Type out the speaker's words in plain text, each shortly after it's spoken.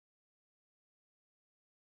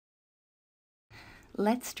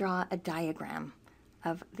let's draw a diagram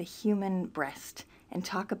of the human breast and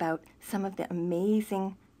talk about some of the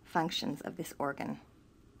amazing functions of this organ.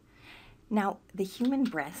 Now, the human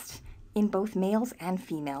breast, in both males and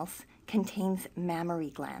females, contains mammary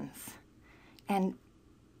glands. And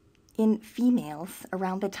in females,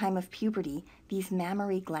 around the time of puberty, these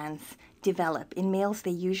mammary glands develop. In males,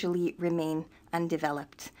 they usually remain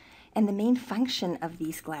undeveloped. And the main function of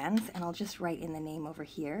these glands, and I'll just write in the name over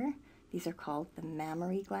here, these are called the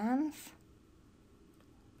mammary glands.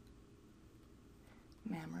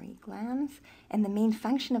 Mammary glands. And the main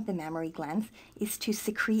function of the mammary glands is to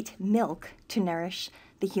secrete milk to nourish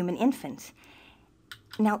the human infant.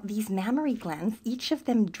 Now, these mammary glands, each of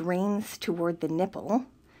them drains toward the nipple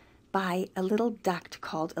by a little duct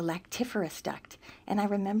called a lactiferous duct. And I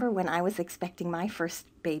remember when I was expecting my first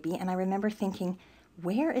baby, and I remember thinking,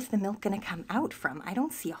 where is the milk going to come out from? I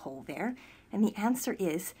don't see a hole there. And the answer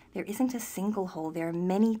is, there isn't a single hole. There are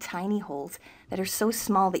many tiny holes that are so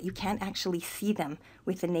small that you can't actually see them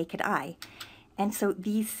with the naked eye. And so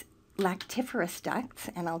these lactiferous ducts,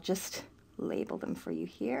 and I'll just label them for you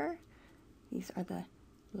here. These are the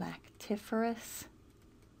lactiferous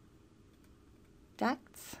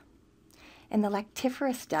ducts. And the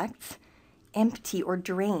lactiferous ducts empty or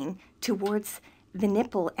drain towards the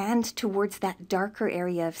nipple and towards that darker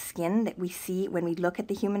area of skin that we see when we look at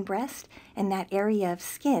the human breast. And that area of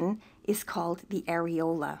skin is called the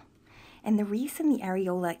areola. And the reason the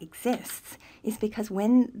areola exists is because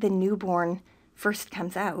when the newborn first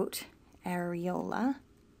comes out, areola,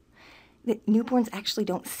 the newborns actually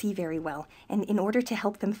don't see very well. And in order to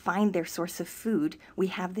help them find their source of food, we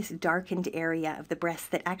have this darkened area of the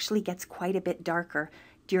breast that actually gets quite a bit darker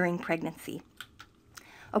during pregnancy.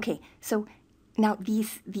 Okay, so now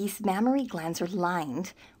these mammary glands are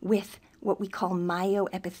lined with what we call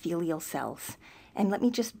myoepithelial cells. And let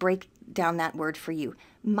me just break down that word for you.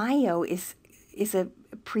 Myo is a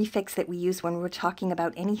prefix that we use when we're talking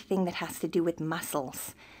about anything that has to do with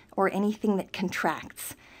muscles or anything that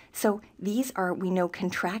contracts. So these are, we know,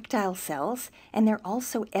 contractile cells, and they're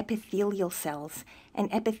also epithelial cells.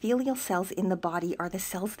 And epithelial cells in the body are the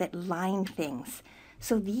cells that line things.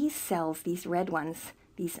 So these cells, these red ones,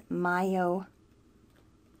 these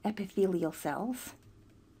myoepithelial cells,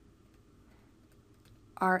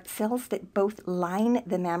 are cells that both line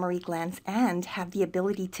the mammary glands and have the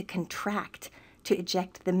ability to contract to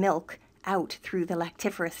eject the milk out through the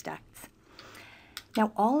lactiferous ducts.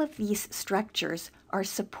 Now, all of these structures are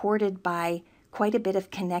supported by quite a bit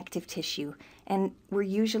of connective tissue, and we're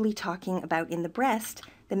usually talking about in the breast,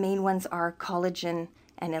 the main ones are collagen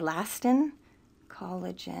and elastin,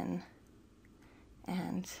 collagen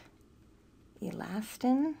and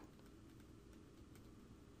elastin.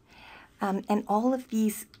 And all of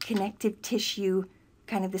these connective tissue,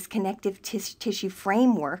 kind of this connective tissue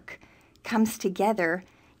framework comes together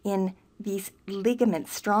in these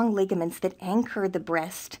ligaments, strong ligaments that anchor the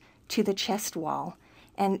breast to the chest wall.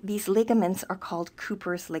 And these ligaments are called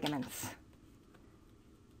Cooper's ligaments.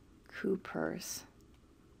 Cooper's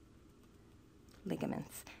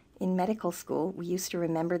ligaments. In medical school, we used to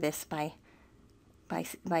remember this by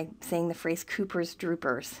saying the phrase Cooper's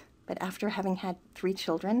droopers. But after having had 3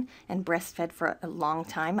 children and breastfed for a long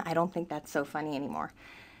time, I don't think that's so funny anymore.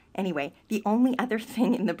 Anyway, the only other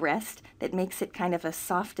thing in the breast that makes it kind of a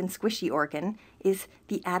soft and squishy organ is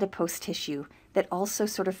the adipose tissue that also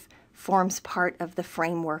sort of forms part of the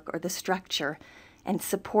framework or the structure and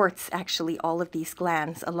supports actually all of these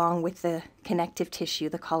glands along with the connective tissue,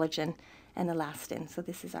 the collagen and elastin. So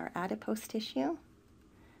this is our adipose tissue.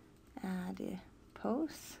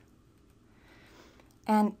 Adipose.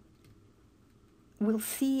 And we'll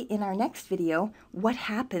see in our next video what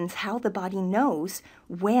happens, how the body knows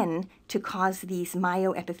when to cause these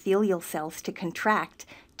myoepithelial cells to contract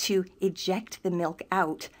to eject the milk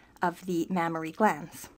out of the mammary glands.